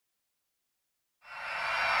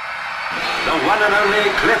the one and only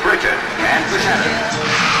Cliff Richard and the Shadows.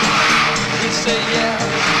 We say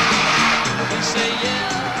yeah. We say yeah.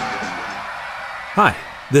 Hi,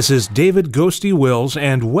 this is David Ghosty Wills,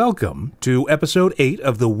 and welcome to Episode 8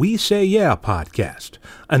 of the We Say Yeah podcast,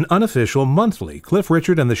 an unofficial monthly Cliff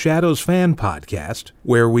Richard and the Shadows fan podcast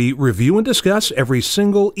where we review and discuss every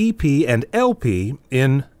single EP and LP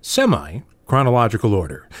in semi-chronological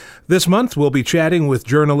order. This month, we'll be chatting with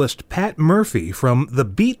journalist Pat Murphy from The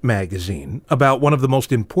Beat magazine about one of the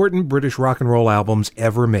most important British rock and roll albums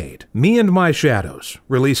ever made, Me and My Shadows,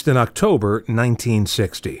 released in October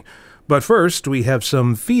 1960. But first, we have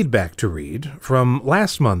some feedback to read from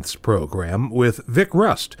last month's program with Vic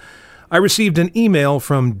Rust. I received an email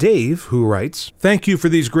from Dave, who writes, "Thank you for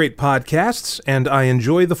these great podcasts, and I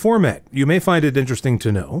enjoy the format. You may find it interesting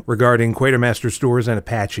to know, regarding Quatermaster Stores and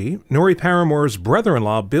Apache, Norrie Paramore's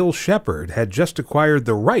brother-in-law, Bill Shepard, had just acquired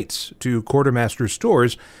the rights to Quartermaster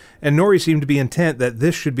Stores, and Norrie seemed to be intent that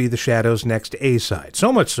this should be the Shadows' next A-side.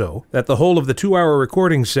 So much so that the whole of the 2-hour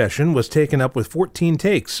recording session was taken up with 14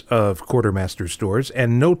 takes of Quartermaster Stores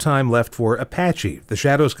and no time left for Apache. The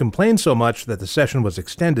Shadows complained so much that the session was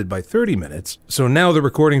extended by 30 minutes, so now the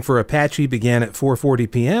recording for Apache began at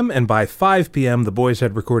 4:40 p.m., and by 5 p.m. the boys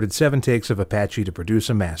had recorded 7 takes of Apache to produce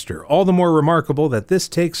a master. All the more remarkable that this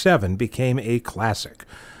Take 7 became a classic.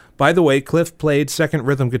 By the way, Cliff played second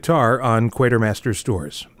rhythm guitar on Quatermaster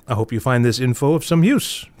Stores. I hope you find this info of some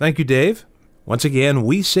use. Thank you, Dave. Once again,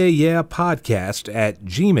 we say yeah podcast at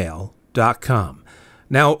gmail.com.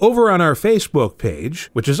 Now, over on our Facebook page,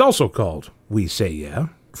 which is also called We Say Yeah,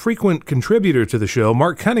 frequent contributor to the show,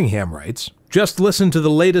 Mark Cunningham writes, "Just listened to the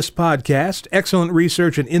latest podcast. Excellent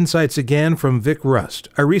research and insights again from Vic Rust.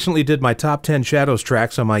 I recently did my top 10 Shadows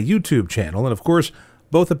tracks on my YouTube channel, and of course,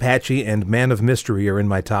 both Apache and Man of Mystery are in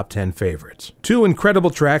my top 10 favorites. 2 incredible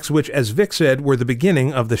tracks which, as Vic said, were the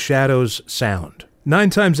beginning of the Shadows' sound. 9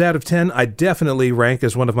 times out of 10, I definitely rank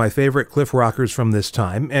as one of my favorite Cliff rockers from this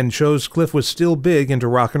time, and shows Cliff was still big into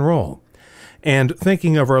rock and roll. And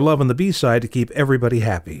thinking of our love on the B-side to keep everybody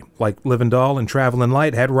happy. Like Livin' Doll and Travelin'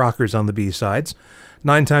 Light had rockers on the B-sides.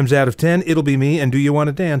 9 times out of 10, It'll Be Me and Do You Want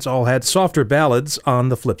to Dance all had softer ballads on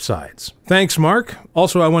the flip sides." Thanks, Mark.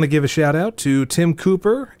 Also, I want to give a shout out to Tim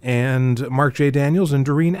Cooper and Mark J. Daniels and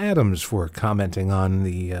Doreen Adams for commenting on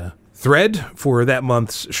the thread for that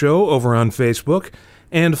month's show over on Facebook.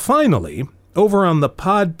 And finally, over on the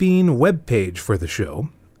Podbean webpage for the show,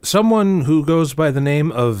 someone who goes by the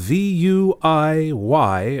name of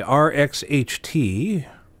VUIYRXHT,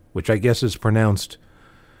 which I guess is pronounced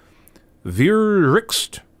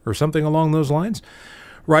Virrixt, or something along those lines,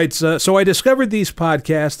 writes, "So I discovered these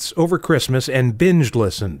podcasts over Christmas and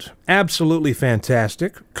binge-listened. Absolutely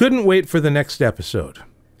fantastic. Couldn't wait for the next episode.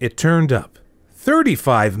 It turned up.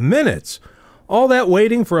 35 minutes! All that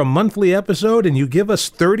waiting for a monthly episode, and you give us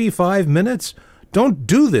 35 minutes? Don't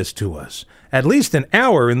do this to us. At least an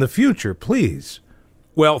hour in the future, please."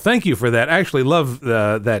 Well, thank you for that. I actually love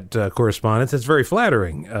that correspondence. It's very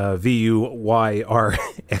flattering, VUYRXHT.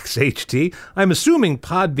 I'm assuming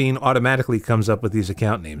Podbean automatically comes up with these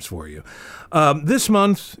account names for you. This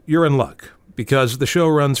month, you're in luck, because the show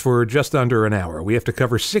runs for just under an hour. We have to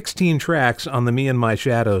cover 16 tracks on the Me and My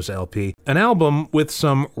Shadows LP, an album with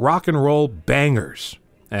some rock and roll bangers,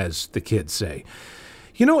 as the kids say.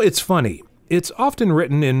 You know, it's funny. It's often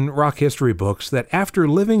written in rock history books that after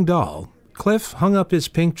Living Doll, Cliff hung up his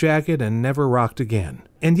pink jacket and never rocked again.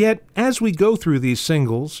 And yet, as we go through these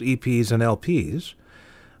singles, EPs, and LPs,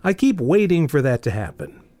 I keep waiting for that to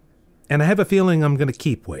happen. And I have a feeling I'm going to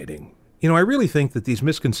keep waiting. You know, I really think that these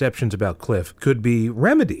misconceptions about Cliff could be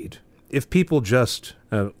remedied if people just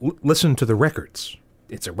listen to the records.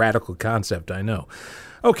 It's a radical concept, I know.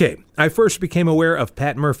 Okay, I first became aware of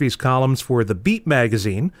Pat Murphy's columns for The Beat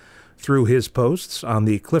magazine through his posts on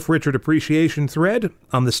the Cliff Richard Appreciation thread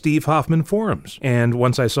on the Steve Hoffman forums. And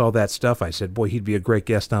once I saw that stuff, I said, boy, he'd be a great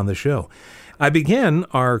guest on the show. I began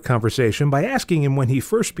our conversation by asking him when he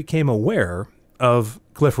first became aware of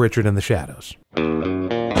Cliff Richard and the Shadows.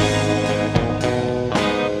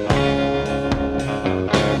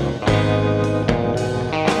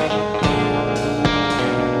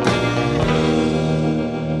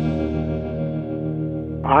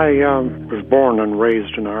 I was born and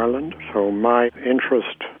raised in Ireland, so my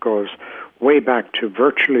interest goes way back to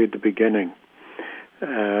virtually the beginning.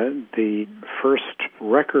 The first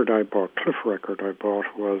record I bought, Cliff record I bought,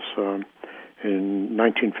 was in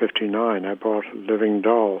 1959. I bought Living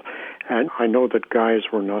Doll, and I know that guys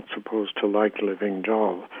were not supposed to like Living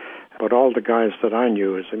Doll, but all the guys that I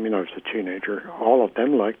knew, I was a teenager, all of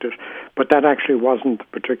them liked it, but that actually wasn't the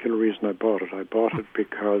particular reason I bought it. I bought it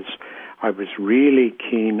because I was really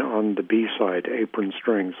keen on the B-side, Apron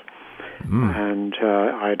Strings. And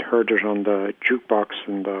I'd heard it on the jukebox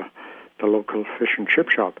in the local fish and chip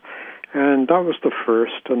shop. And that was the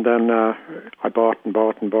first, and then I bought and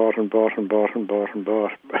bought and bought and bought and bought and bought and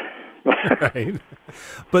bought. Right.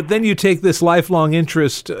 But then you take this lifelong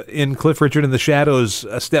interest in Cliff Richard and the Shadows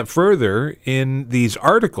a step further in these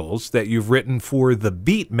articles that you've written for The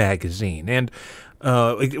Beat magazine. And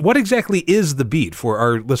what exactly is The Beat for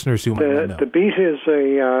our listeners who might not know? The Beat is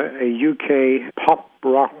a UK pop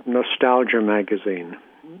rock nostalgia magazine.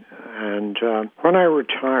 And when I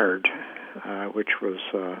retired, which was,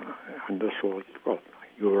 and this will, well,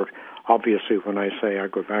 you're obviously, when I say I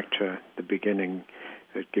go back to the beginning,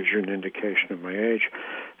 it gives you an indication of my age.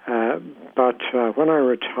 But when I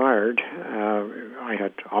retired, I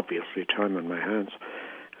had obviously time on my hands,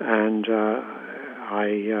 and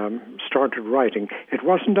I started writing. It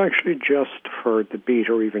wasn't actually just for The Beat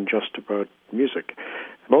or even just about music.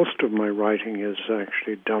 Most of my writing is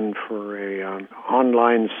actually done for a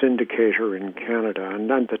online syndicator in Canada, and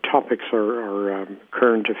then the topics are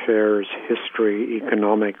current affairs, history,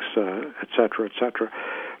 economics, etc., etc.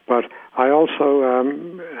 But I also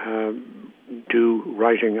do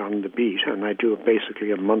writing on The Beat, and I do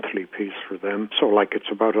basically a monthly piece for them. So, like, it's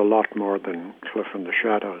about a lot more than Cliff and the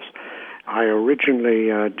Shadows. I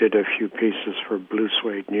originally did a few pieces for Blue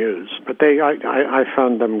Suede News, but I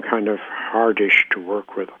found them kind of hardish to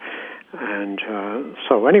work with. And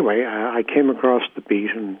so anyway, I came across The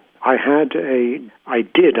Beat, and I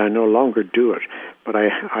no longer do it, but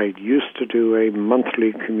I used to do a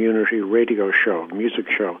monthly community radio show, music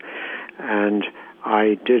show, and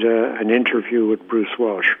I did an interview with Bruce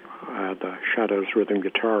Walsh, the Shadows rhythm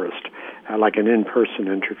guitarist, like an in-person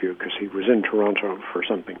interview because he was in Toronto for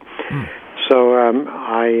something. So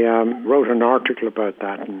I wrote an article about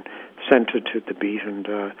that and sent it to The Beat, and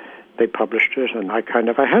they published it. And I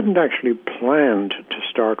hadn't actually planned to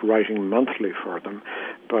start writing monthly for them,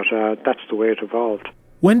 but that's the way it evolved.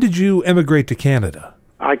 When did you emigrate to Canada?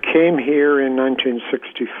 I came here in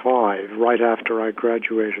 1965, right after I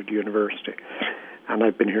graduated university. And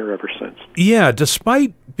I've been here ever since. Yeah,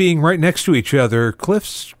 despite being right next to each other,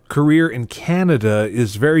 Cliff's career in Canada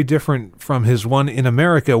is very different from his one in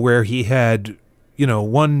America, where he had,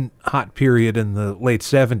 one hot period in the late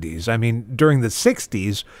 70s. I mean, during the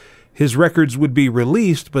 60s, his records would be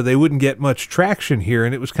released, but they wouldn't get much traction here,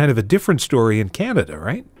 and it was kind of a different story in Canada,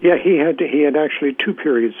 right? Yeah, he had actually two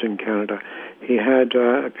periods in Canada. He had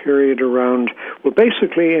a period around,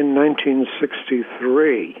 basically in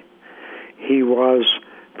 1963, he was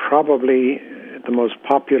probably the most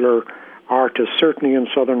popular artist, certainly in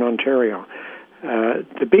southern Ontario.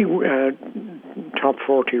 The big top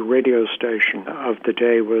 40 radio station of the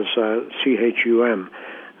day was CHUM,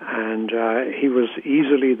 and he was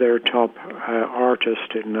easily their top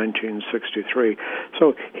artist in 1963.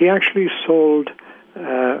 So he actually sold,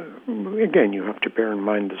 again, you have to bear in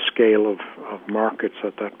mind the scale of markets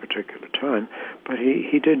at that particular time, but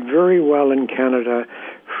he did very well in Canada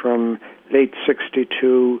from late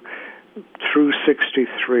 62 through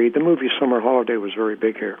 63. The movie Summer Holiday was very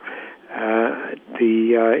big here.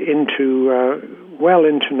 Into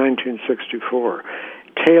 1964.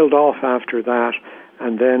 Tailed off after that,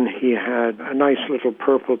 and then he had a nice little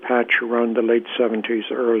purple patch around the late 70s,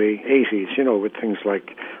 early 80s, with things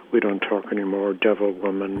like We Don't Talk Anymore, Devil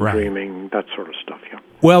Woman, right. Dreaming, that sort of stuff, yeah.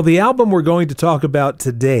 Well, the album we're going to talk about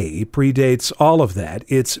today predates all of that.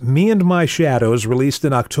 It's Me and My Shadows, released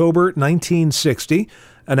in October 1960,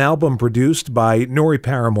 an album produced by Norrie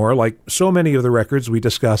Paramor, like so many of the records we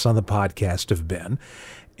discuss on the podcast have been.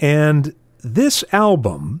 And this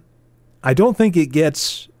album, I don't think it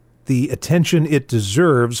gets the attention it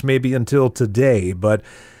deserves maybe until today, but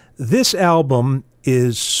this album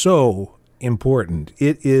is so important.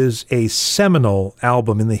 It is a seminal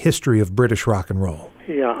album in the history of British rock and roll.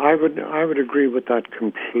 Yeah, I would agree with that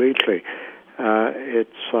completely.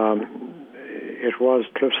 It was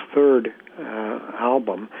Cliff's third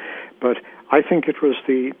album, but I think it was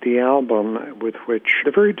the album with which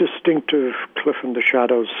the very distinctive Cliff and the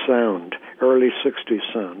Shadows sound, early 60s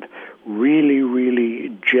sound, really, really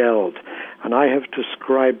gelled. And I have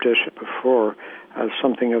described it before as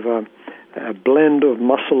something of a blend of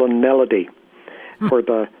muscle and melody, where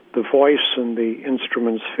the voice and the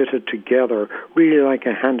instruments fitted together really like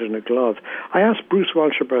a hand in a glove. I asked Bruce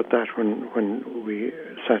Walsh about that when we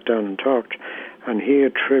sat down and talked, and he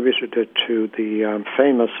attributed it to the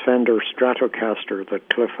famous Fender Stratocaster that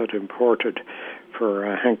Cliff had imported for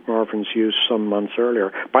Hank Marvin's use some months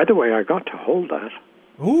earlier. By the way, I got to hold that.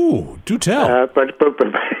 Ooh, do tell.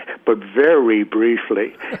 But very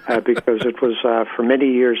briefly, because it was for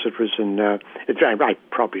many years. It was in. It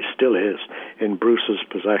probably still is in Bruce's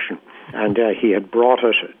possession, and he had brought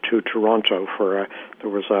it to Toronto for. There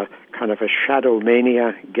was a kind of a Shadow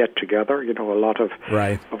Mania get together. You know, a lot of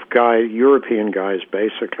European guys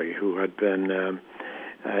basically who had been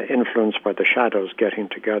influenced by the Shadows getting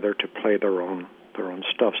together to play their own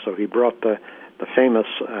stuff. So he brought the famous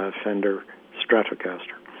Fender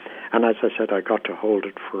Stratocaster. And as I said, I got to hold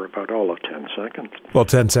it for about all of 10 seconds. Well,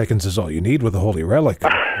 10 seconds is all you need with a Holy Relic.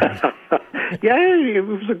 Yeah, it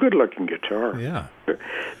was a good-looking guitar. Yeah.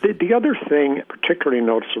 The other thing particularly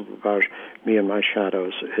noticeable about Me and My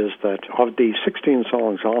Shadows is that of the 16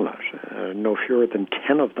 songs on it, no fewer than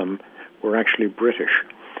 10 of them were actually British,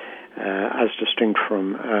 as distinct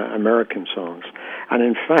from American songs. And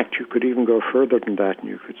in fact, you could even go further than that, and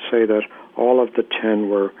you could say that all of the 10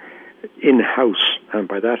 were in-house, and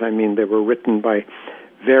by that I mean they were written by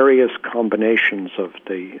various combinations of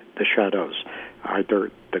the Shadows, either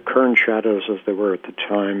the current Shadows as they were at the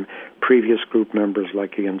time, previous group members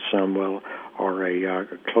like Ian Samwell, or a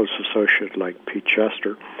close associate like Pete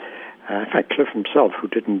Chester. In fact, Cliff himself, who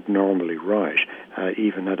didn't normally write,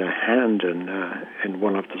 even had a hand in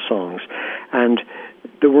one of the songs. And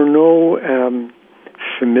there were no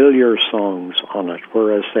familiar songs on it,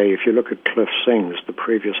 whereas, say, if you look at Cliff Sings, the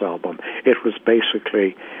previous album, it was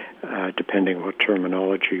basically, depending what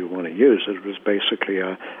terminology you want to use, it was basically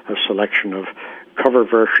a selection of cover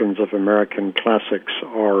versions of American classics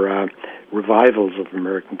or revivals of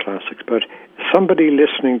American classics. But somebody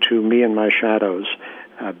listening to Me and My Shadows,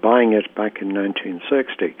 buying it back in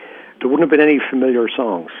 1960, there wouldn't have been any familiar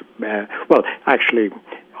songs. Well, actually,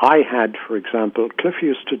 I had, for example, Cliff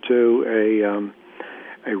used to do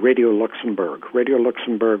a Radio Luxembourg. Radio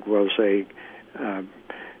Luxembourg was there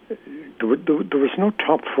was no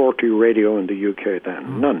top 40 radio in the UK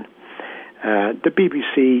then, none. The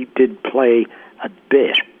BBC did play a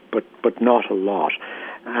bit, but not a lot.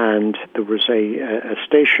 And there was a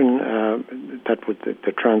station that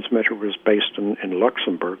the transmitter was based in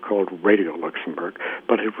Luxembourg called Radio Luxembourg,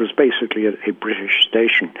 but it was basically a British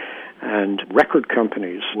station. And record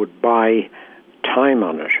companies would buy time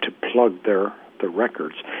on it to plug the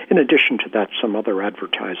records. In addition to that, some other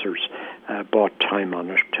advertisers bought time on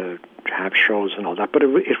it to have shows and all that. But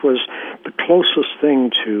it was the closest thing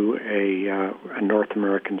to a North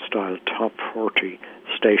American style top 40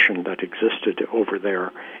 station that existed over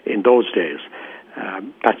there in those days.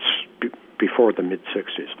 That's before the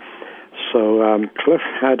mid-60s. So Cliff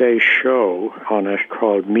had a show on it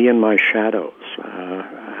called Me and My Shadows,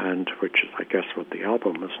 and which is, I guess, what the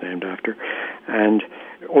album was named after. And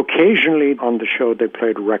occasionally on the show they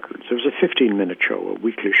played records. It was a 15-minute show, a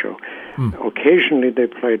weekly show. Occasionally they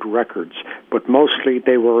played records, but mostly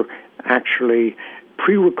they were actually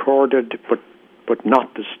pre-recorded, but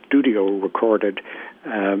not the studio-recorded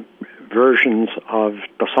versions of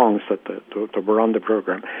the songs that were on the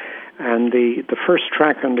program. And the first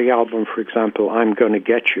track on the album, for example, I'm Gonna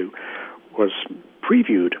Get You, was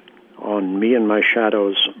previewed on Me and My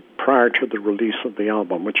Shadows prior to the release of the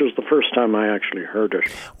album, which was the first time I actually heard it.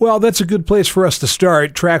 Well, that's a good place for us to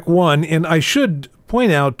start, track one. And I should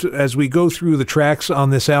point out, as we go through the tracks on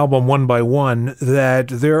this album one by one, that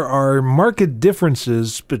there are marked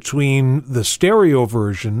differences between the stereo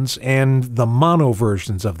versions and the mono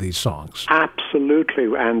versions of these songs. Absolutely.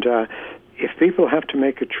 And if people have to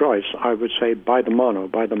make a choice, I would say buy the mono.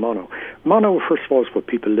 Mono, first of all, is what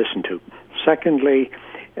people listen to. Secondly,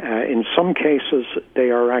 in some cases, they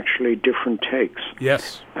are actually different takes.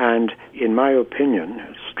 Yes. And in my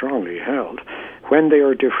opinion, strongly held, when they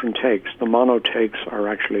are different takes, the mono takes are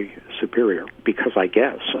actually superior, because I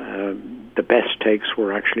guess the best takes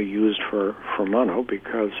were actually used for mono,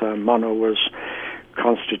 because mono was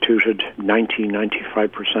constituted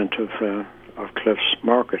 95% of Cliff's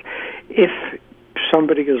market. If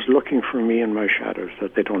somebody is looking for Me and My Shadows,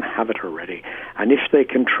 that they don't have it already, and if they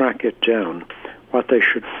can track it down, what they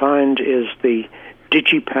should find is the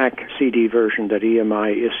Digipack CD version that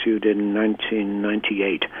EMI issued in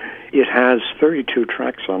 1998. It has 32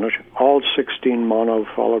 tracks on it, all 16 mono,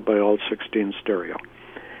 followed by all 16 stereo.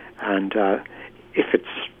 And if it's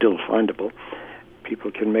still findable,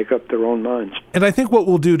 people can make up their own minds. And I think what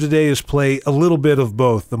we'll do today is play a little bit of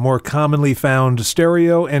both, the more commonly found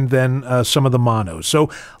stereo and then some of the monos. So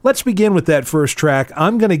let's begin with that first track,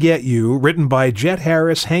 I'm Gonna Get You, written by Jet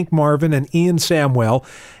Harris, Hank Marvin, and Ian Samwell.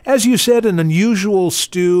 As you said, an unusual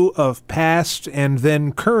stew of past and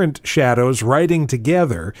then current Shadows writing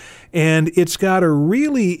together, and it's got a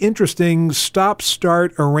really interesting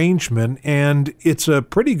stop-start arrangement, and it's a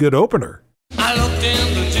pretty good opener. I looked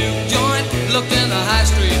in the juke joint, looked in the high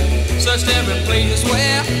street, searched every place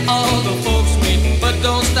where all the folks meet. But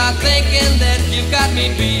don't start thinking that you've got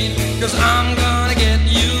me beat, 'cause I'm gonna get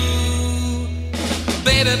you.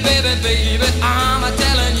 Baby, baby, baby, I'm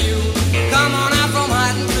a-telling you, come on out from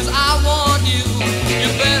hiding, 'cause I want you. You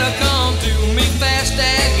better come to me fast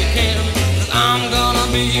as you can, 'cause I'm gonna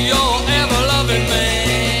be your ever-loving man.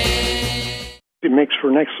 It makes for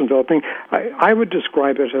an excellent opening. I would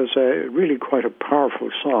describe it as really quite a powerful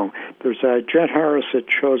song. There's Jet Harris at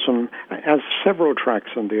Chosen, as several tracks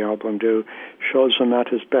on the album do, shows him at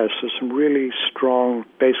his best. There's some really strong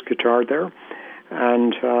bass guitar there,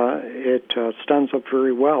 and it stands up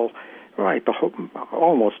very well. Right,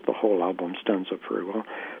 almost the whole album stands up very well,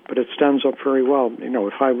 but it stands up very well. You know,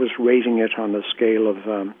 if I was rating it on a scale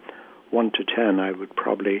of 1 to 10, I would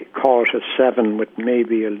probably call it a 7 with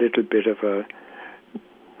maybe a little bit of a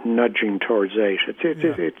nudging towards 8.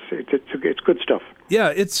 It's good stuff. Yeah,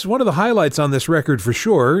 it's one of the highlights on this record for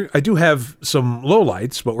sure. I do have some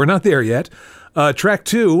lowlights, but we're not there yet. Track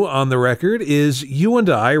 2 on the record is You and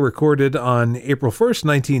I, recorded on April 1st,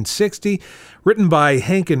 1960, written by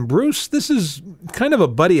Hank and Bruce. This is kind of a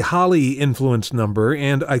Buddy Holly-influenced number,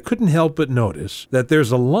 and I couldn't help but notice that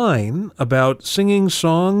there's a line about singing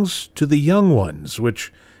songs to the young ones,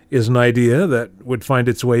 which is an idea that would find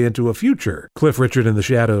its way into a future Cliff Richard and the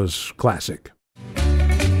Shadows classic.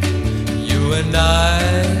 You and I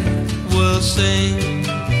will sing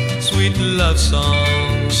sweet love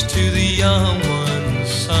songs to the young ones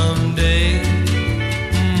someday.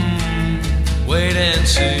 Wait and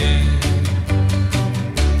see.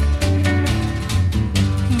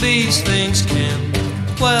 These things can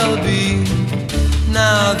well be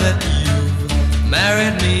now that you've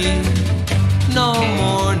married me. No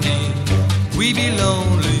more need we be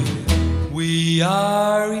lonely. We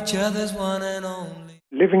are each other's one and only.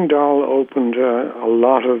 Living Doll opened a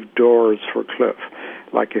lot of doors for Cliff.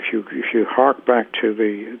 Like if you hark back to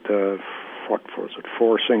the what was it,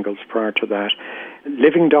 4 singles prior to that,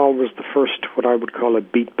 Living Doll was the first what I would call a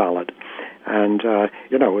beat ballad, and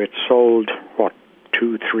it sold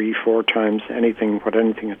 2, 3, 4 times anything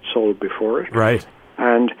had sold before it. Right.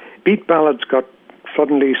 And beat ballads got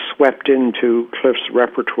suddenly swept into Cliff's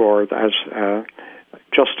repertoire as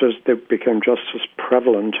just as they became just as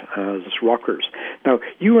prevalent as rockers. Now,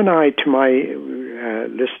 You and I, to my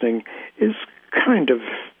listening, is kind of,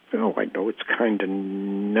 I know it's kind of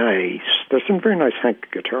nice. There's some very nice Hank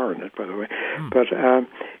guitar in it, by the way, but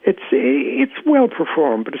it's well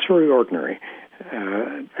performed, but it's very ordinary.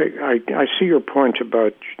 I see your point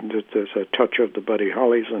about that there's a touch of the Buddy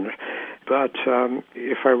Hollies in it, but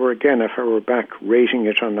if I were back rating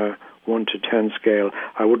it on a 1 to 10 scale,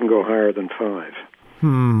 I wouldn't go higher than 5.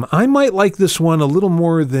 I might like this one a little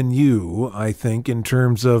more than you, I think, in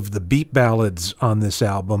terms of the beat ballads on this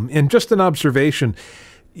album. And just an observation,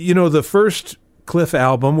 the first Cliff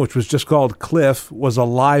album, which was just called Cliff, was a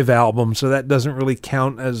live album, so that doesn't really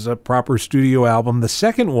count as a proper studio album. The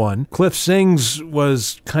second one, Cliff Sings,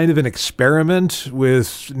 was kind of an experiment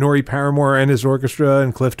with Norrie Paramore and his orchestra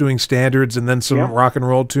and Cliff doing standards and then some rock and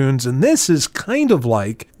roll tunes. And this is kind of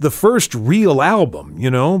like the first real album,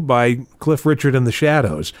 by Cliff Richard and the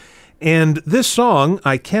Shadows. And this song,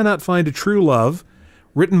 I Cannot Find a True Love,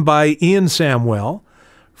 written by Ian Samwell,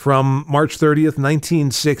 from March 30th,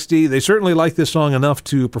 1960. They certainly liked this song enough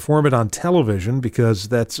to perform it on television because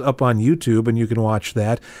that's up on YouTube and you can watch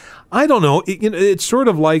that. I don't know. It's sort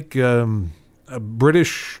of like a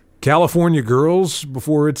British California Girls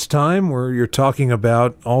before its time, where you're talking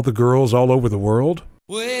about all the girls all over the world.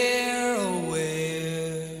 Where, oh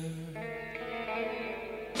where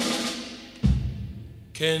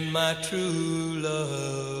can my true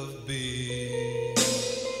love be?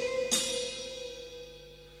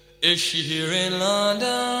 Is she here in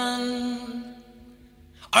London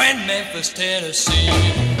or in Memphis, Tennessee?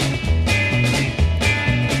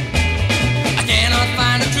 I cannot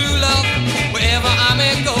find a true love wherever I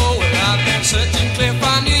may go. Well, I've been searching clear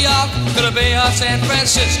from New York to the Bay of San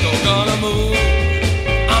Francisco. Gonna move,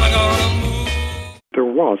 I'm gonna move. There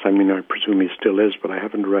was, I presume he still is, but I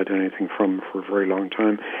haven't read anything from him for a very long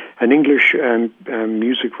time, an English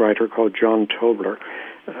music writer called John Tobler.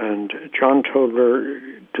 And John Tobler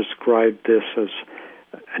described this as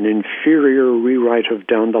an inferior rewrite of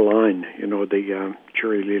Down the Line, the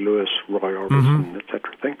Jerry Lee Lewis, Roy Orbison,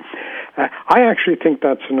 etc. thing. I actually think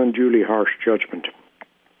that's an unduly harsh judgment.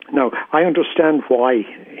 Now, I understand why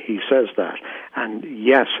he says that. And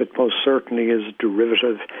yes, it most certainly is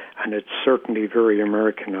derivative, and it's certainly very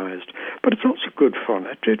Americanized. But it's also good fun.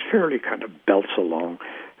 It fairly kind of belts along.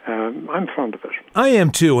 I'm fond of it. I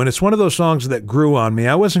am too, and it's one of those songs that grew on me.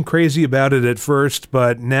 I wasn't crazy about it at first,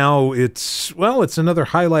 but now it's another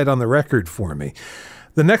highlight on the record for me.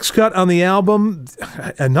 The next cut on the album,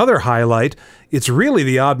 another highlight. It's really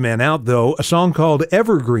the odd man out, though, a song called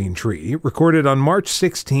Evergreen Tree, recorded on March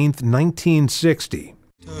 16th, 1960.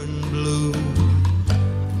 Turn blue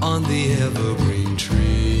on the evergreen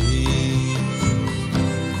tree.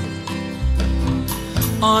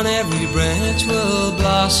 On every branch will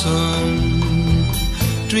blossom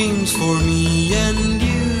dreams for me and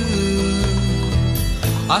you.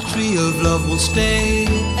 Our tree of love will stay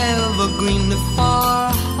evergreen if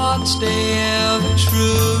our hearts stay ever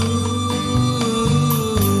true.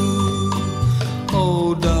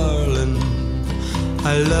 Oh, darling,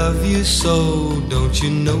 I love you so, don't you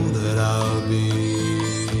know that I'll be.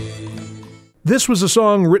 This was a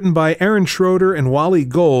song written by Aaron Schroeder and Wally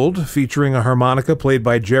Gold, featuring a harmonica played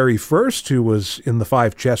by Jerry First, who was in the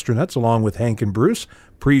Five Chesternuts, along with Hank and Bruce,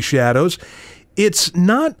 pre-Shadows. It's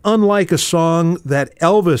not unlike a song that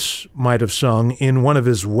Elvis might have sung in one of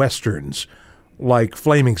his westerns, like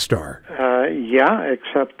Flaming Star. Yeah,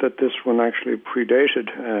 except that this one actually predated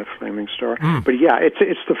Flaming Star. But yeah, it's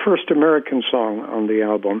the first American song on the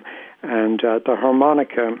album, and the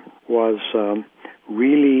harmonica was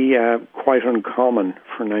really quite uncommon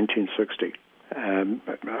for 1960.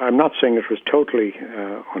 I'm not saying it was totally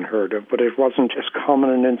unheard of, but it wasn't as common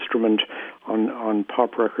an instrument on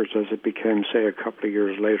pop records as it became, say, a couple of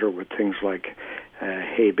years later with things like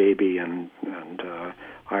Hey Baby and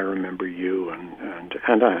I Remember You and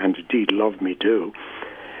indeed Love Me Do.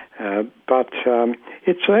 But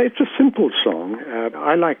it's a simple song.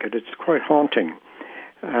 I like it. It's quite haunting.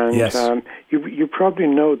 And yes. You probably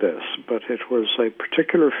know this, but it was a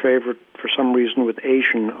particular favorite for some reason with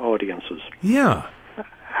Asian audiences. Yeah.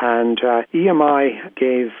 And EMI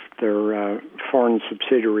gave their foreign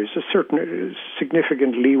subsidiaries a certain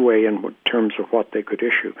significant leeway in terms of what they could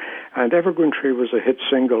issue. And Evergreen Tree was a hit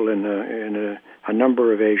single in a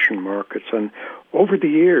number of Asian markets. And over the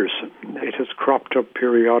years, it has cropped up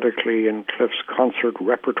periodically in Cliff's concert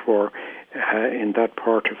repertoire in that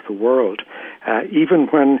part of the world. Even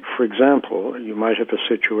when, for example, you might have a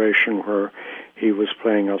situation where he was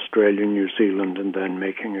playing Australia, New Zealand, and then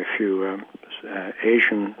making a few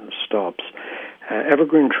Asian stops.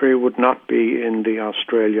 Evergreen Tree would not be in the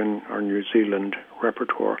Australian or New Zealand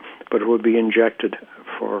repertoire, but it would be injected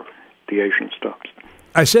for the Asian stops.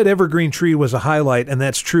 I said Evergreen Tree was a highlight, and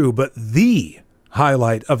that's true, but the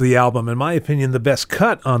highlight of the album, in my opinion, the best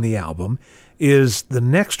cut on the album, is the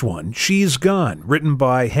next one, She's Gone, written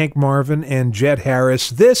by Hank Marvin and Jet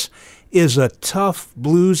Harris. This is a tough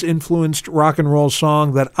blues-influenced rock and roll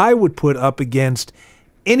song that I would put up against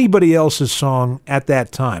anybody else's song at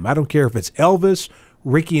that time. I don't care if it's Elvis,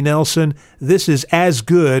 Ricky Nelson. This is as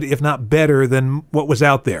good, if not better, than what was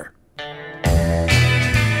out there.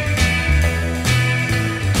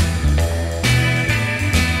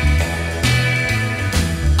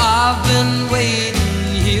 I've been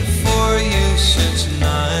waiting here for you since 9.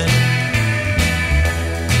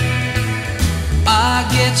 I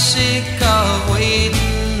get sick of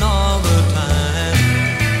waiting all the time.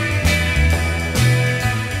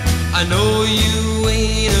 I know you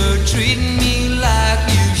ain't treating me like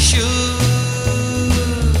you should.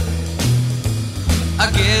 I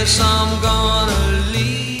guess I'm gonna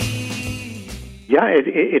leave. Yeah,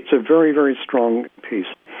 it's a very, very strong piece.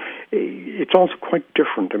 It's also quite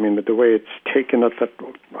different. I mean, the way it's taken at that,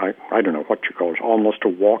 I don't know what you call it, almost a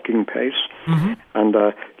walking pace. Mm-hmm. And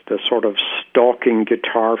the sort of stalking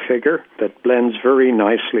guitar figure that blends very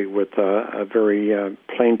nicely with a very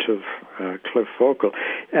plaintive Cliff vocal.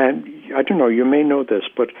 And I don't know, you may know this,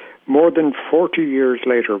 but more than 40 years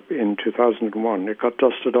later, in 2001, it got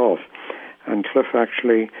dusted off. And Cliff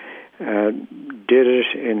actually did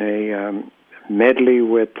it in a medley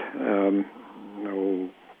with,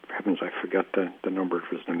 heavens, I forgot the number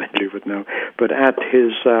it was the medley with now, but at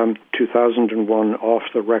his 2001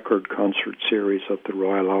 off-the-record concert series at the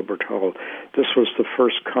Royal Albert Hall. This was the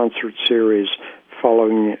first concert series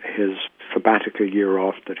following his sabbatical year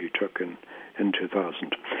off that he took in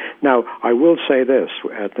 2000. Now, I will say this,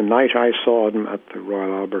 at the night I saw him at the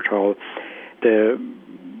Royal Albert Hall, the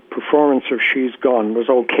performance of She's Gone was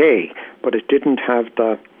okay, but it didn't have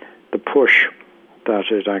the push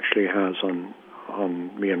that it actually has on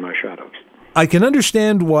Me and My Shadows. I can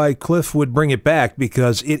understand why Cliff would bring it back,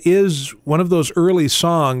 because it is one of those early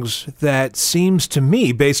songs that seems to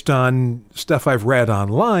me, based on stuff I've read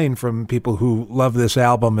online from people who love this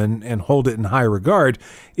album and hold it in high regard,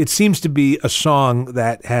 it seems to be a song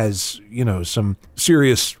that has, some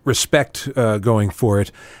serious respect going for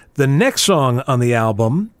it. The next song on the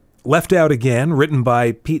album, Left Out Again, written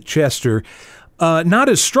by Pete Chester, not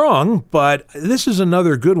as strong, but this is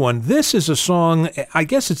another good one. This is a song, I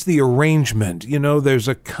guess it's the arrangement. You know, there's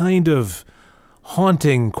a kind of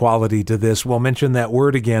haunting quality to this. We'll mention that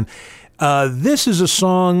word again. This is a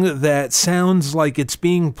song that sounds like it's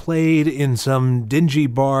being played in some dingy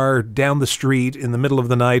bar down the street in the middle of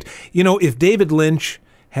the night. You know, if David Lynch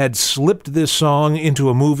had slipped this song into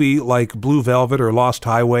a movie like Blue Velvet or Lost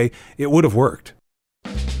Highway, it would have worked.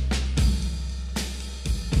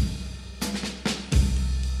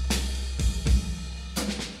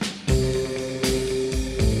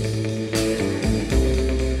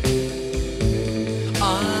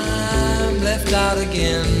 Out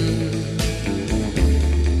again,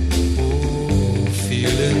 oh,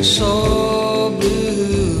 feeling so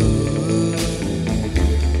blue,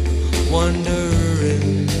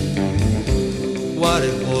 wondering what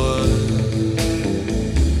it was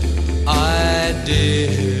I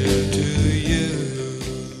did to you.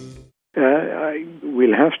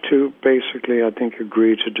 We'll have to basically, I think,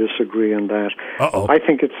 agree to disagree on that. Uh-oh. I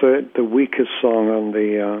think it's the weakest song on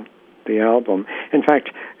the album. In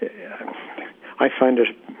fact, I find it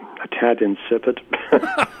a tad insipid.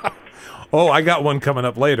 Oh, I got one coming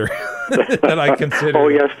up later that I consider. Oh,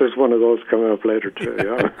 yes, there's one of those coming up later, too,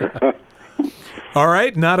 yeah. All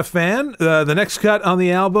right, not a fan. The next cut on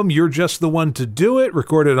the album, You're Just the One to Do It,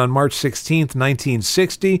 recorded on March 16th,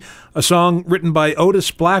 1960, a song written by Otis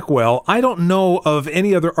Blackwell. I don't know of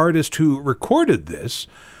any other artist who recorded this,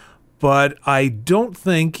 but I don't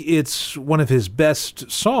think it's one of his best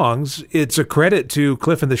songs. It's a credit to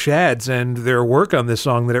Cliff and the Shads and their work on this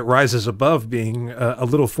song that it rises above being a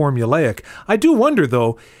little formulaic. I do wonder,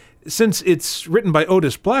 though, since it's written by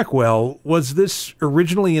Otis Blackwell, was this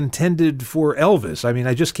originally intended for Elvis? I mean,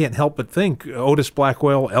 I just can't help but think Otis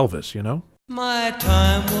Blackwell, Elvis, you know? My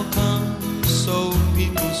time will come, so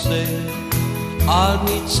people say, I'll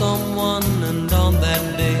meet someone, and on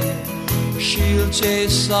that day she'll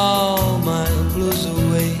chase all my blues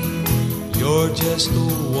away. You're just the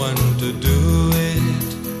one to do it.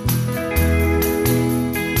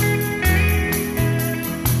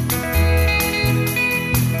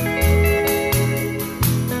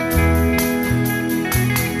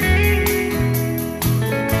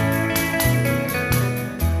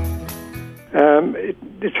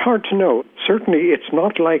 It's hard to know. Certainly, it's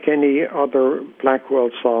not like any other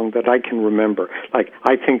Blackwell song that I can remember. Like,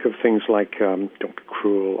 I think of things like Don't Be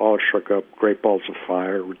Cruel, All Shook Up, Great Balls of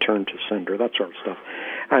Fire, Return to Sender, that sort of stuff.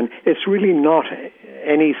 And it's really not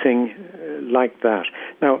anything like that.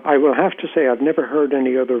 Now, I will have to say I've never heard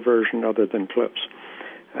any other version other than Cliff's.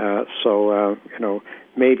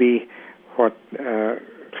 Maybe what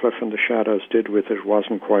Cliff and the Shadows did with it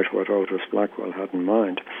wasn't quite what Otis Blackwell had in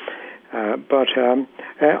mind. But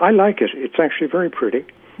I like it. It's actually very pretty.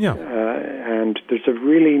 Yeah. And there's a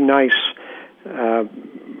really nice,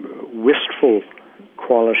 wistful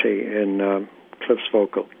quality in Cliff's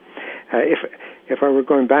vocal. If I were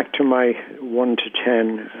going back to my 1 to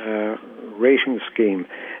 10 rating scheme,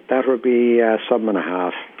 that would be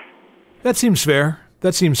 7.5. That seems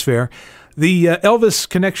fair. The Elvis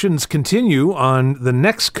connections continue on the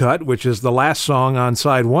next cut, which is the last song on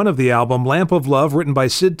side 1 of the album, Lamp of Love, written by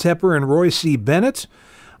Sid Tepper and Roy C. Bennett.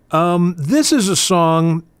 This is a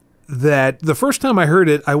song that the first time I heard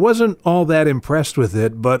it, I wasn't all that impressed with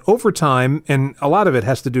it, but over time, and a lot of it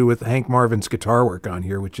has to do with Hank Marvin's guitar work on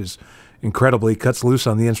here, which is incredibly cuts loose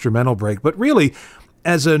on the instrumental break. But really,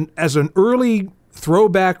 as an early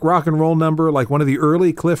throwback rock and roll number, like one of the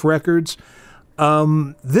early Cliff records,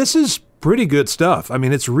 this is pretty good stuff. I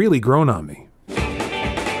mean, it's really grown on me.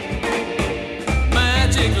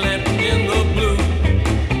 Magic lamp in the blue,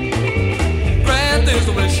 grant this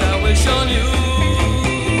wish I wish on you.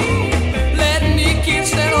 Let me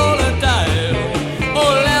kiss that all the time.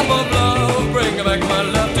 Oh, lamp of love, bring back my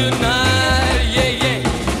love tonight. Yeah, yeah.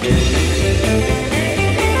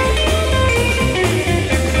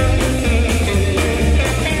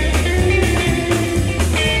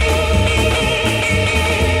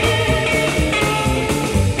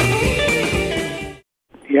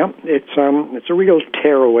 Yeah, it's a real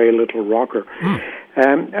tearaway little rocker.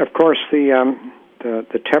 Of course, the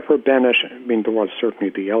Tepper Bennett. I mean, there was certainly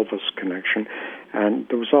the Elvis connection, and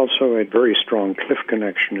there was also a very strong Cliff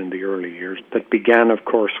connection in the early years that began, of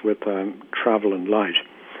course, with Travel and Light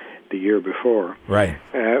the year before, right?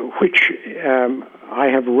 Which I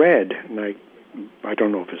have read, and I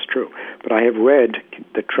don't know if it's true, but I have read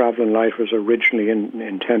that Travel and Light was originally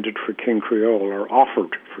intended for King Creole or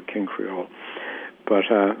offered for King Creole.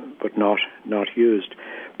 But not used.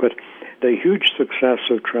 But the huge success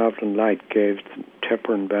of Traveling Light gave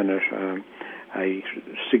Tepper and Bennett a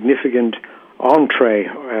significant entree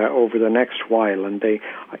over the next while, and they,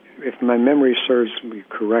 if my memory serves me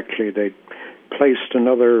correctly, they placed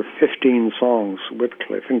another 15 songs with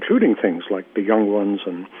Cliff, including things like The Young Ones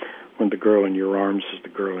and When the Girl in Your Arms is the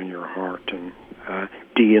Girl in Your Heart, and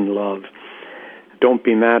D in Love. Don't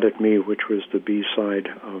Be Mad at Me, which was the B-side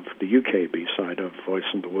of the UK B-side of Voice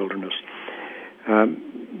in the Wilderness.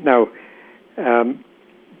 Now,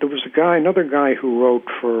 there was another guy who wrote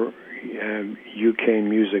for UK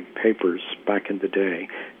music papers back in the day,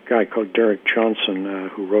 a guy called Derek Johnson,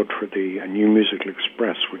 who wrote for the New Musical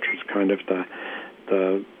Express, which was kind of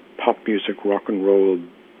the pop music rock and roll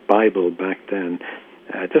Bible back then.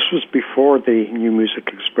 This was before the New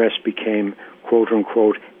Musical Express became,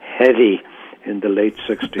 quote-unquote, heavy in the late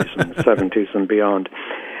 60s and 70s and beyond.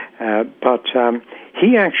 But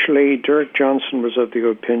he actually, Derek Johnson, was of the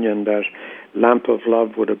opinion that Lamp of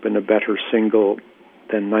Love would have been a better single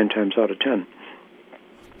than 9 Times Out of 10.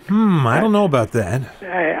 I don't know about that.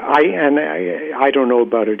 I don't know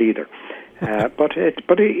about it either. But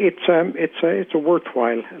it's a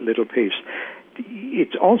worthwhile little piece.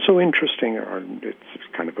 It's also interesting, or it's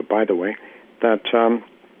kind of a by the way, that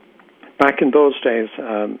back in those days,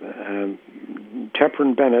 Tepper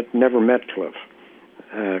and Bennett never met Cliff.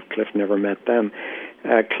 Cliff never met them.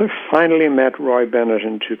 Cliff finally met Roy Bennett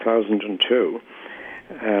in 2002,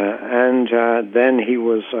 and then he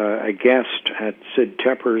was a guest at Sid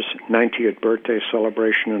Tepper's 90th birthday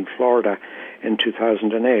celebration in Florida in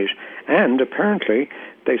 2008, and apparently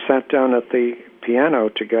they sat down at the piano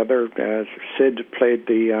together. Sid played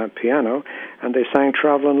the piano, and they sang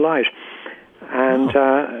Traveling Light. And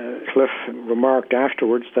Cliff remarked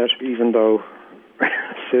afterwards that even though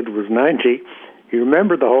Sid was 90, he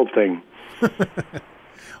remembered the whole thing.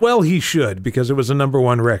 Well, he should, because it was a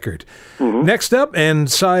 #1 record. Mm-hmm. Next up, and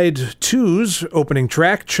side 2's opening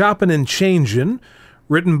track, Choppin' and Changin',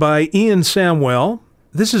 written by Ian Samwell.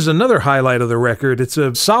 This is another highlight of the record. It's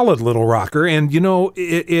a solid little rocker, and, you know,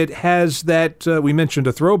 it has that, we mentioned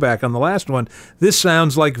a throwback on the last one. This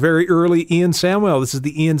sounds like very early Ian Samwell. This is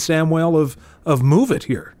the Ian Samwell of Move It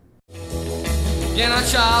here. Can I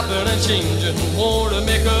choppin' and changin', want to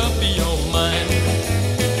make up your mind?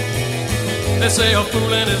 They say a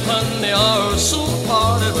fool and his honey are so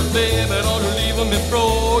parted, but baby, don't leave them in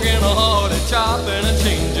broken hearted. Choppin' and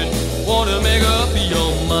changin', want to make up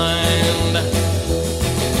your mind.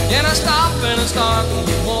 Can I stop and start?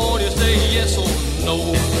 Won't you say yes or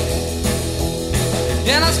no?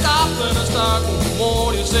 Can I stop and start?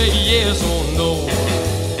 Won't you say yes or no?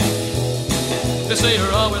 They say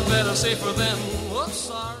you're always better safer than what's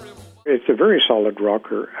sorry. It's a very solid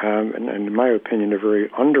rocker, and in my opinion, a very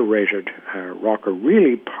underrated rocker.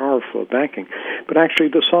 Really powerful backing. But actually,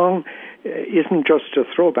 the song isn't just a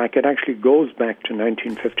throwback. It actually goes back to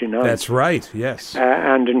 1959. That's right. Yes.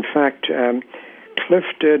 And in fact, Cliff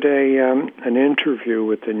did an interview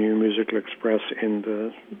with the New Musical Express in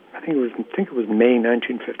I think it was May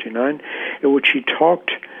 1959, in which he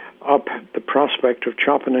talked up the prospect of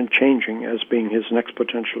Choppin' and Changin' as being his next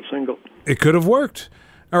potential single. It could have worked.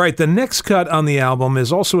 All right, the next cut on the album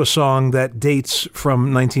is also a song that dates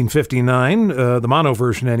from 1959, the mono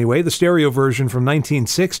version anyway, the stereo version from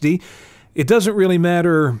 1960. It doesn't really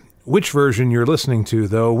matter which version you're listening to,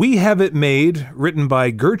 though. We Have It Made, written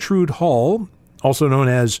by Gertrude Hall, also known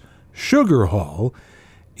as Sugar Hall,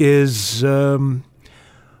 is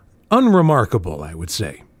unremarkable, I would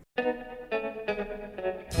say.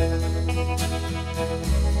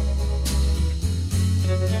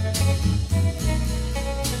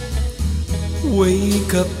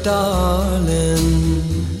 Wake up, darling,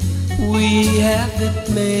 we have it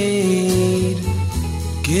made.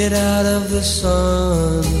 Get out of the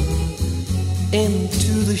sun,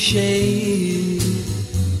 into the shade.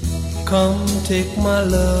 Come take my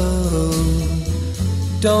love,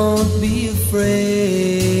 don't be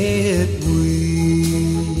afraid.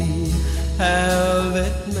 We have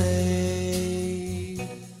it made.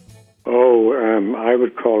 Oh, I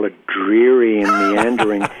would call it dreary and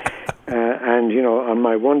meandering. And, you know, on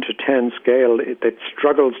my 1 to 10 scale, it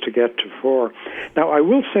struggles to get to 4. Now, I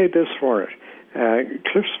will say this for it.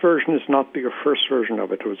 Cliff's version is not the first version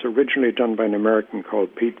of it. It was originally done by an American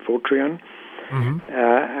called Pete Votrian. Mm-hmm.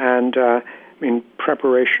 And in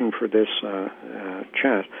preparation for this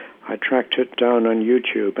chat, I tracked it down on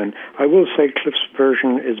YouTube. And I will say Cliff's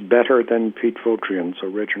version is better than Pete Votrian's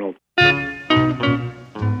original.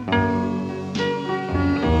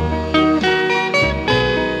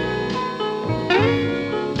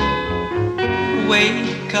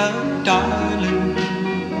 Wake up, darling,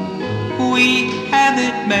 we have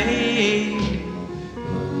it made.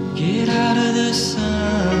 the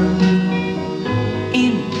sun,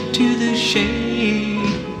 into the shade,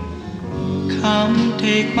 come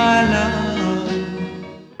take my love.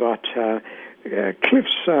 But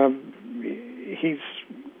Cliff's, he's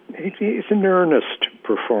an earnest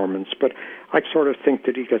performance, but I sort of think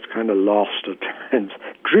that he gets kind of lost at times.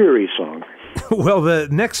 Dreary song. Well, the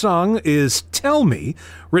next song is Tell Me,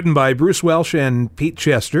 written by Bruce Welch and Pete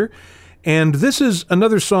Chester. And this is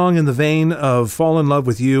another song in the vein of Fall in Love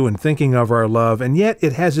with You and Thinking of Our Love, and yet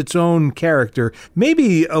it has its own character,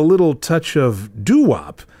 maybe a little touch of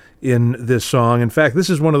doo-wop in this song. In fact, this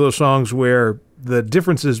is one of those songs where the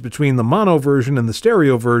differences between the mono version and the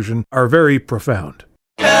stereo version are very profound.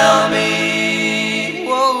 Tell me,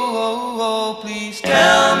 whoa, whoa, whoa, please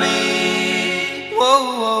tell me,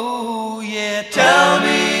 whoa, whoa, yeah, tell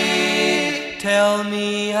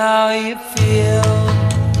me how you feel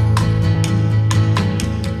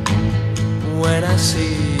when I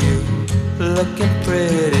see you looking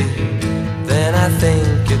pretty. Then I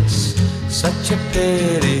think it's such a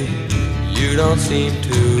pity you don't seem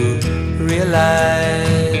to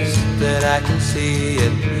realize that I can see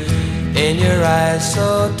it in your eyes.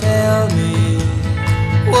 So tell me,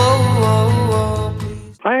 whoa, whoa, whoa,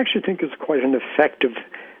 please. I actually think it's quite an effective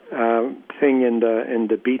thing in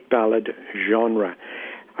the beat ballad genre.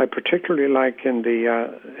 I particularly like in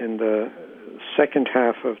the second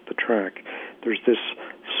half of the track, there's this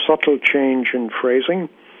subtle change in phrasing,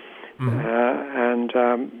 and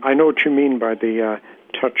I know what you mean by the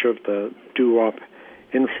touch of the doo-wop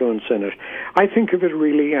influence in it. I think of it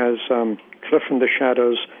really as Cliff and the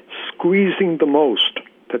Shadows squeezing the most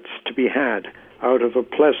that's to be had out of a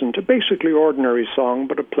pleasant, a basically ordinary song,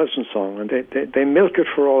 but a pleasant song, and they milk it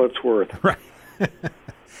for all it's worth. Right.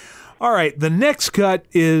 All right, the next cut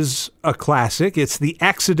is a classic. It's the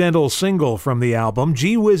accidental single from the album,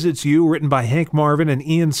 Gee Whiz It's You, written by Hank Marvin and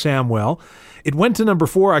Ian Samwell. It went to number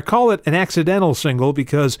 4. I call it an accidental single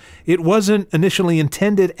because it wasn't initially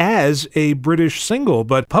intended as a British single,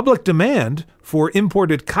 but public demand for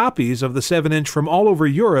imported copies of the 7-inch from all over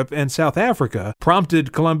Europe and South Africa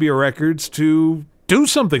prompted Columbia Records to do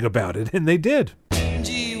something about it, and they did.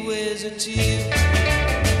 Gee whiz, it's you.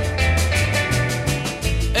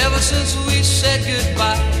 Ever since we said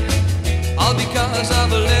goodbye, all because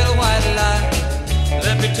of a little white lie.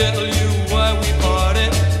 Let me tell you why we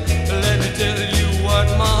parted. Let me tell you what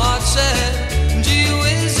my heart said. Gee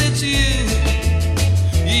whiz, it's you.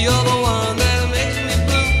 You're the one that makes me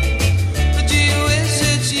blue. Gee whiz,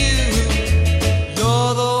 it's you.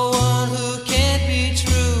 You're the one who can't be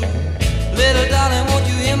true. Little darling, won't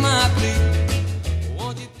you hear my plea?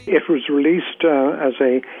 Won't you please? It was released as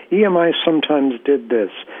a... EMI sometimes did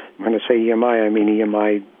this. When I say EMI, I mean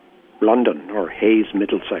EMI London or Hayes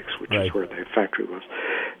Middlesex, which is where the factory was.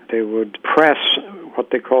 They would press what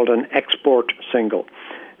they called an export single.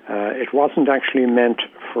 It wasn't actually meant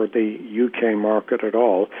for the UK market at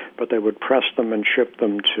all, but they would press them and ship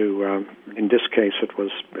them to, in this case it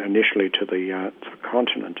was initially to the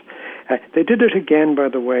continent. They did it again, by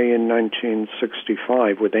the way, in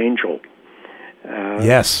 1965 with Angel.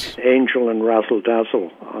 Yes. Angel and Razzle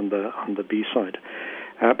Dazzle on the B-side.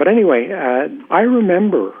 But anyway, I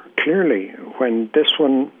remember clearly when this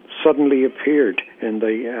one suddenly appeared in the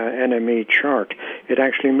NME chart. It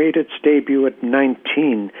actually made its debut at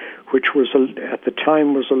 19, which was at the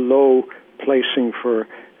time was a low placing for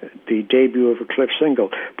the debut of a Cliff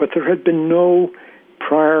single. But there had been no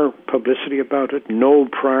prior publicity about it, no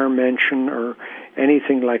prior mention or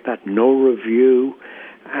anything like that, no review.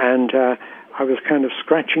 And I was kind of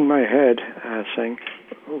scratching my head saying,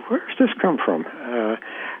 where's this come from?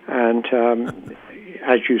 And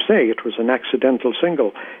as you say, it was an accidental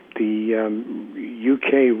single. The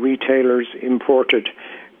UK retailers imported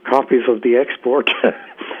copies of the export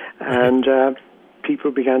and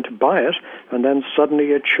people began to buy it, and then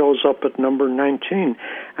suddenly it shows up at number 19.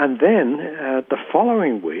 And then the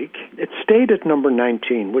following week, it stayed at number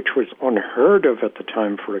 19, which was unheard of at the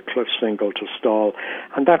time for a Cliff single to stall.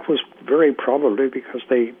 And that was very probably because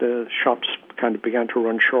the shops kind of began to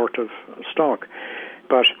run short of stock.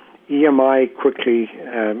 But EMI quickly,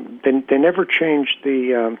 they never changed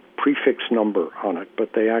the prefix number on it,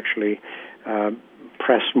 but they actually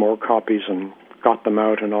pressed more copies and got them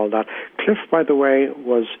out and all that. Cliff, by the way,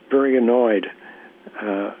 was very annoyed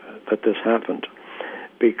that this happened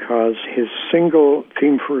because his single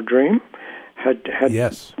Theme for a Dream had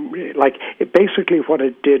yes. Like, basically what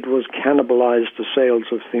it did was cannibalize the sales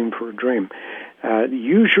of Theme for a Dream.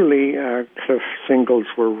 Usually Cliff singles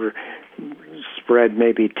were spread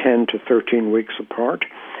maybe 10 to 13 weeks apart.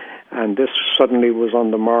 And this suddenly was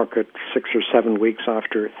on the market 6 or 7 weeks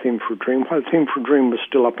after Theme for a Dream, while Theme for a Dream was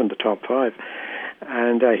still up in the top 5.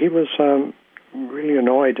 And he was really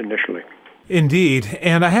annoyed initially. Indeed.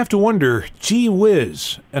 And I have to wonder, gee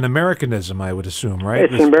whiz, an Americanism, I would assume, right?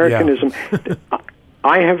 It's an Americanism. Yeah.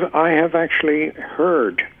 I have actually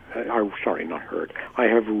heard, not heard, I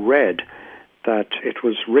have read that it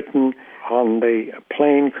was written on the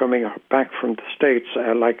plane coming back from the States,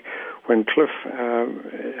 like when Cliff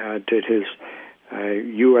did his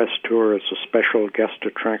U.S. tour as a special guest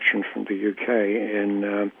attraction from the U.K.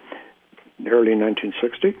 in early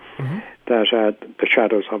 1960, that the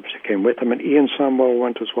Shadows obviously came with him, and Ian Samwell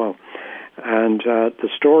went as well. And the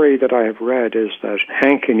story that I have read is that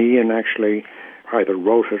Hank and Ian actually either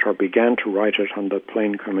wrote it or began to write it on the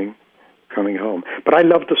plane coming home. But I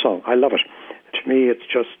love the song. I love it. To me, it's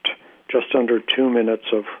just under 2 minutes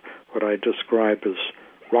of what I describe as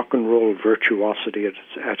rock and roll virtuosity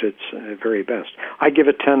at its very best. I give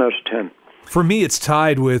it 10 out of 10. For me, it's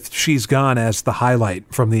tied with She's Gone as the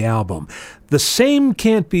highlight from the album. The same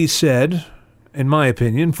can't be said, in my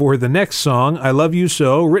opinion, for the next song, I Love You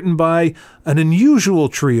So, written by an unusual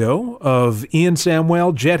trio of Ian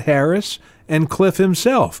Samwell, Jet Harris, and Cliff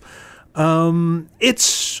himself.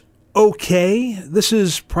 It's okay. This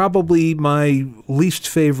is probably my least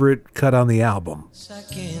favorite cut on the album. I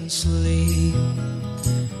can't sleep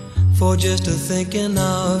for just a thinking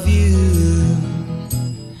of you.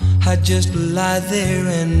 I just lie there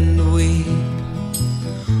and weep.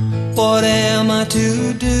 What am I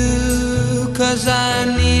to do? 'Cause I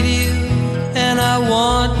need you and I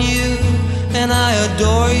want you and I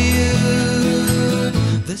adore you.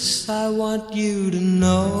 This I want you to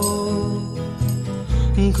know,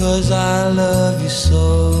 'cause I love you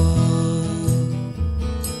so.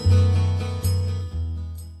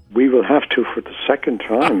 We will have to, for the second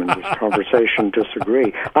time in this conversation,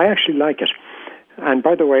 disagree. I actually like it. And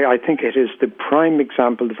by the way, I think it is the prime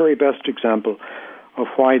example, the very best example, of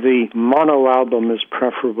why the mono album is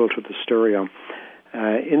preferable to the stereo.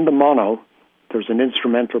 In the mono, there's an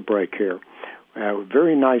instrumental break here.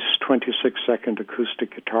 Very nice 26-second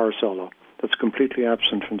acoustic guitar solo that's completely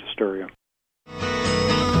absent from the stereo.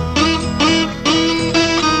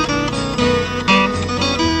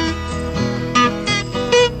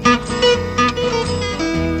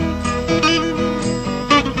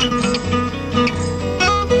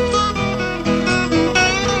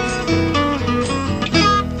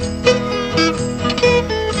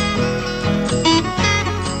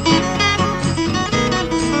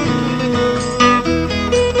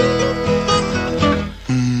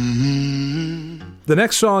 The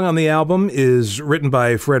next song on the album is written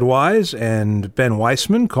by Fred Wise and Ben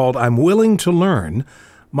Weissman, called I'm Willing to Learn.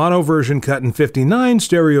 Mono version cut in 59,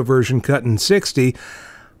 stereo version cut in 60.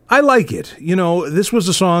 I like it. You know, this was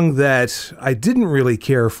a song that I didn't really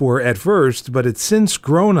care for at first, but it's since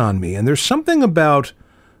grown on me. And there's something about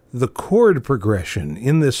the chord progression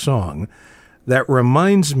in this song that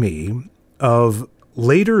reminds me of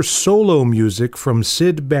later solo music from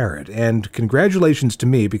Syd Barrett. And congratulations to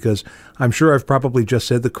me, because I'm sure I've probably just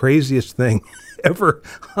said the craziest thing ever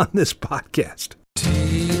on this podcast.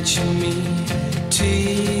 Teach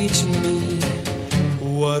me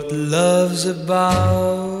what love's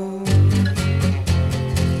about.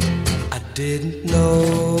 I didn't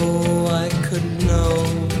know I could know,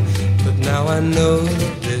 but now I know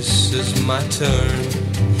this is my turn.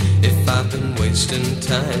 If I've been wasting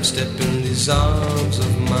time, step in these arms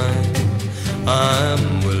of mine.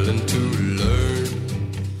 I'm willing to learn.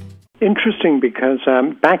 Interesting, because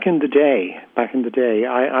back in the day,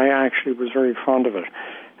 I actually was very fond of it.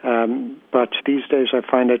 But these days I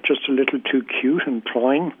find it just a little too cute and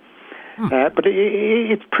cloying. But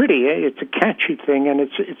it's pretty. It's a catchy thing, and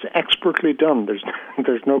it's expertly done.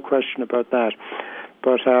 There's no question about that.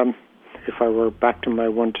 But if I were back to my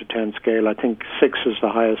 1 to 10 scale, I think 6 is the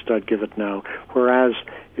highest I'd give it now. Whereas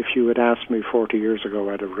if you had asked me 40 years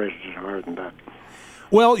ago, I'd have rated it higher than that.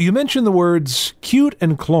 Well, you mentioned the words cute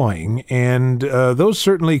and cloying, and those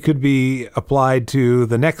certainly could be applied to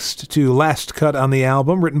the next to last cut on the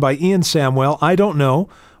album, written by Ian Samwell. I Don't Know,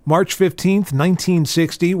 March 15th,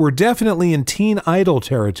 1960. We're definitely in Teen Idol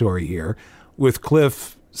territory here, with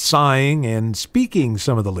Cliff sighing and speaking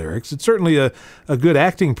some of the lyrics. It's certainly a good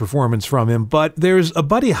acting performance from him, but there's a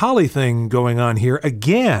Buddy Holly thing going on here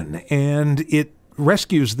again, and it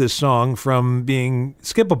rescues this song from being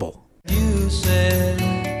skippable. You said,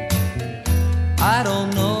 I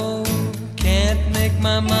don't know, can't make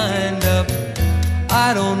my mind up.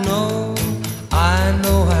 I don't know, I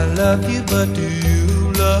know I love you, but do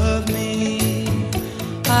you love me?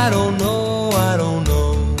 I don't know, I don't know.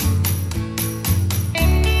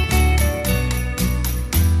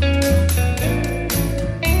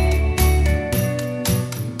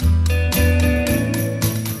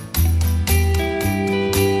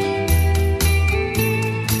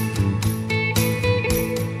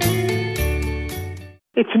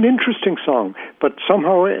 it's an interesting song, but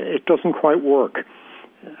somehow it doesn't quite work.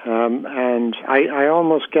 And I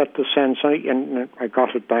almost get the sense, and I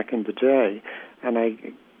got it back in the day, and I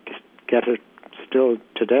get it still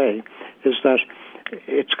today, is that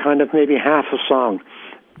it's kind of maybe half a song,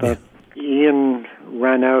 that Ian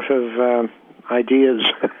ran out of ideas.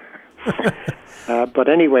 But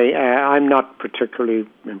anyway, I'm not particularly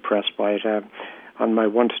impressed by it. On my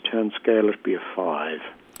 1 to 10 scale, it'd be a 5.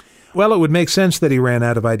 Well, it would make sense that he ran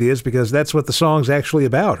out of ideas because that's what the song's actually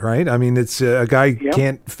about, right? I mean, it's a guy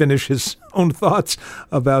can't finish his own thoughts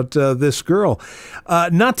about this girl.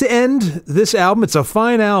 Not to end this album, it's a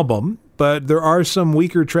fine album, but there are some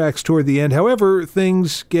weaker tracks toward the end. However,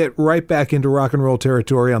 things get right back into rock and roll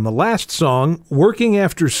territory on the last song, Working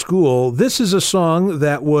After School. This is a song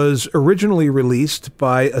that was originally released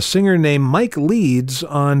by a singer named Mike Leeds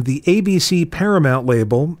on the ABC Paramount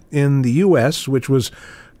label in the U.S., which was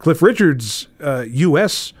Cliff Richard's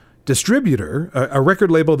U.S. distributor, a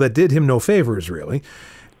record label that did him no favors, really.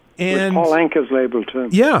 And Paul Anka's label, too.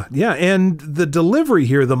 Yeah. And the delivery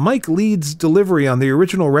here, the Mike Leeds delivery on the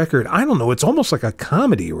original record, I don't know, it's almost like a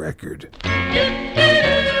comedy record.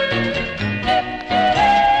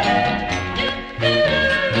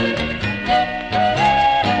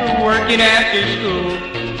 Working after school,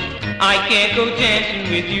 I can't go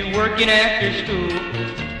dancing with you. Working after school,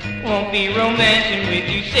 won't be romancing with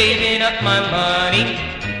you. Saving up my money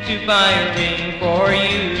to buy a ring for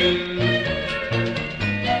you.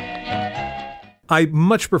 I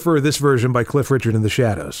much prefer this version by Cliff Richard and the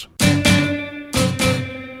Shadows. Working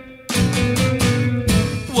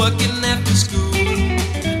after school,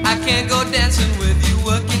 I can't go dancing with you.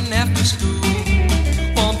 Working after school,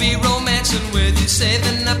 won't be romancing with you.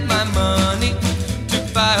 Saving up my money to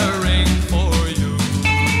buy a ring for you.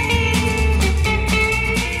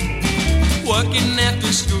 Working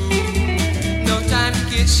after school, no time to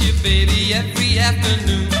kiss you, baby. Every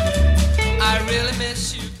afternoon, I really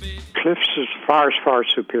miss you. Cliff's is far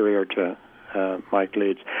superior to Mike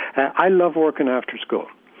Leeds. I love Working After School.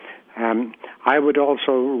 I would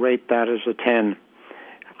also rate that as a 10.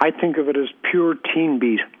 I think of it as pure teen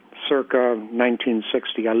beat, circa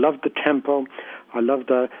 1960. I love the tempo. I love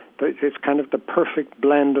it's kind of the perfect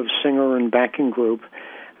blend of singer and backing group.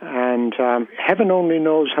 And heaven only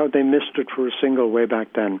knows how they missed it for a single way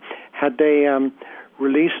back then. Had they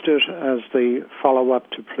released it as the follow-up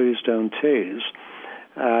to Please Don't Tease,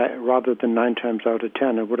 rather than 9 times out of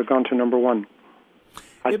 10, it would have gone to number 1.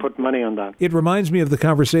 I'd put money on that. It reminds me of the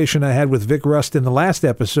conversation I had with Vic Rust in the last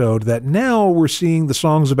episode, that now we're seeing the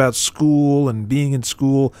songs about school and being in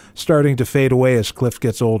school starting to fade away as Cliff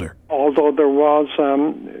gets older. Although there was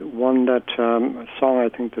one a song I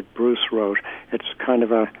think that Bruce wrote. It's kind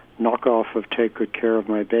of a knockoff of Take Good Care of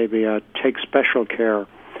My Baby, Take Special Care,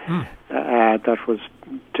 that was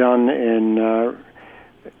done in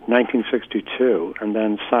 1962, and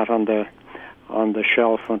then sat on the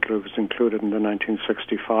shelf until it was included in the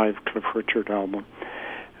 1965 Cliff Richard album.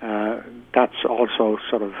 That's also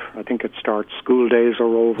sort of, I think it starts, school days are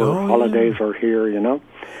over, holidays are here, you know.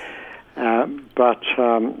 But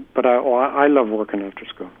I love Working After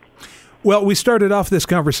School. Well, we started off this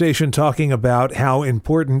conversation talking about how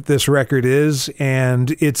important this record is,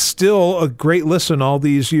 and it's still a great listen all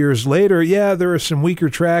these years later. Yeah, there are some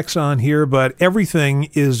weaker tracks on here, but everything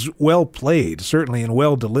is well played, certainly, and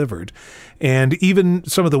well delivered. And even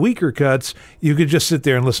some of the weaker cuts, you could just sit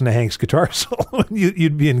there and listen to Hank's guitar solo, and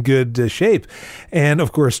you'd be in good shape. And,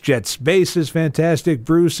 of course, Jet's bass is fantastic,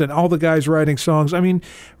 Bruce and all the guys writing songs. I mean,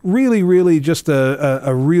 really, really just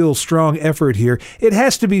a real strong effort here. It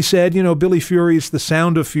has to be said, you know, Billy Fury's The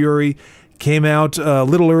Sound of Fury came out a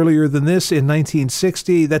little earlier than this in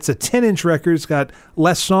 1960. That's a 10-inch record. It's got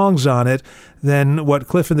less songs on it than what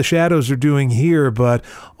Cliff and the Shadows are doing here. But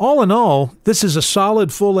all in all, this is a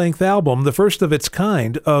solid full-length album, the first of its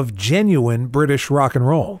kind of genuine British rock and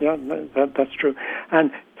roll. Yeah, that's true. And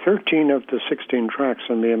 13 of the 16 tracks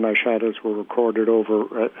on Me and My Shadows were recorded over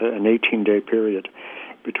an 18-day period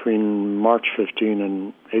between March 15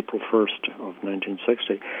 and April 1st of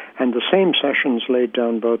 1960. And the same sessions laid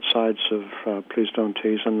down both sides of Please Don't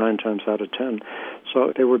Tease and 9 times out of 10.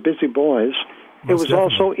 So they were busy boys. It was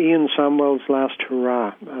also Ian Samwell's last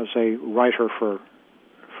hurrah as a writer for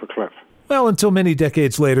Cliff. Well, until many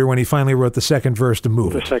decades later when he finally wrote the second verse to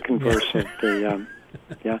Move It. The second verse of the...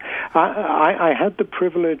 yeah. I had the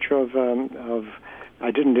privilege of...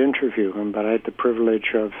 I didn't interview him, but I had the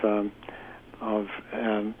privilege of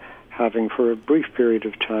having for a brief period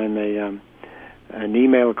of time an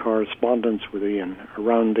email correspondence with Ian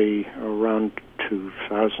around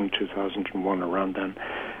 2000, 2001, around then.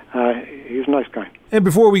 He's a nice guy. And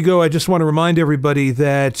before we go, I just want to remind everybody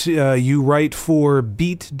that you write for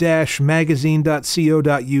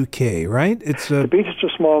beat-magazine.co.uk, right? The Beat is a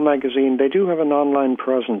small magazine. They do have an online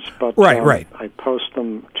presence, but right. I post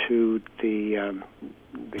them to the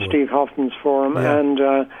Steve Hoffman's forum and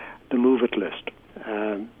the Move It list.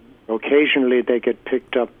 Occasionally they get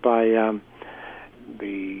picked up by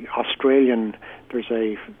the Australian, there's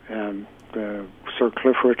a the Sir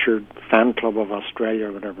Cliff Richard Fan Club of Australia,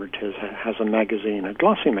 or whatever it is, has a magazine, a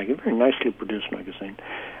glossy magazine, very nicely produced magazine,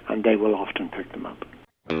 and they will often pick them up.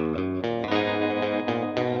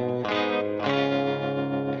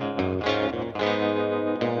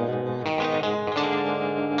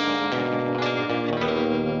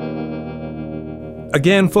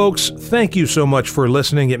 Again, folks, thank you so much for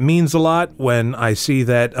listening. It means a lot when I see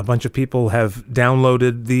that a bunch of people have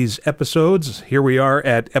downloaded these episodes. Here we are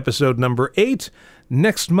at episode number 8.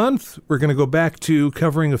 Next month, we're going to go back to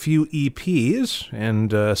covering a few EPs,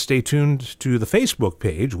 and stay tuned to the Facebook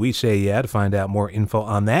page, We Say Yeah, to find out more info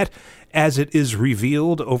on that as it is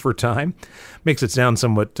revealed over time. Makes it sound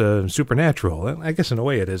somewhat supernatural. I guess in a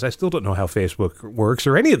way it is. I still don't know how Facebook works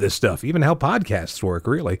or any of this stuff, even how podcasts work,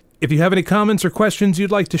 really. If you have any comments or questions you'd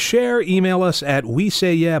like to share, email us at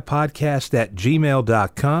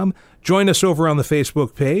wesayyahpodcast@gmail.com. Join us over on the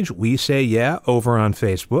Facebook page, We Say Yeah, over on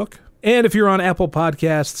Facebook. And if you're on Apple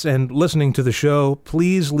Podcasts and listening to the show,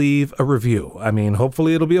 please leave a review. I mean,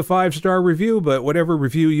 hopefully it'll be a 5-star review, but whatever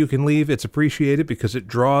review you can leave, it's appreciated because it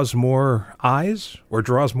draws more eyes, or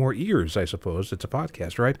draws more ears, I suppose. It's a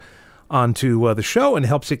podcast, right? Onto the show and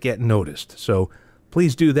helps it get noticed. So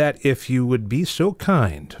please do that if you would be so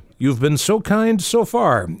kind. You've been so kind so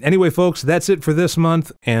far. Anyway, folks, that's it for this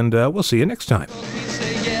month, and we'll see you next time. We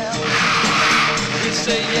say yeah. We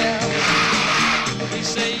say yeah.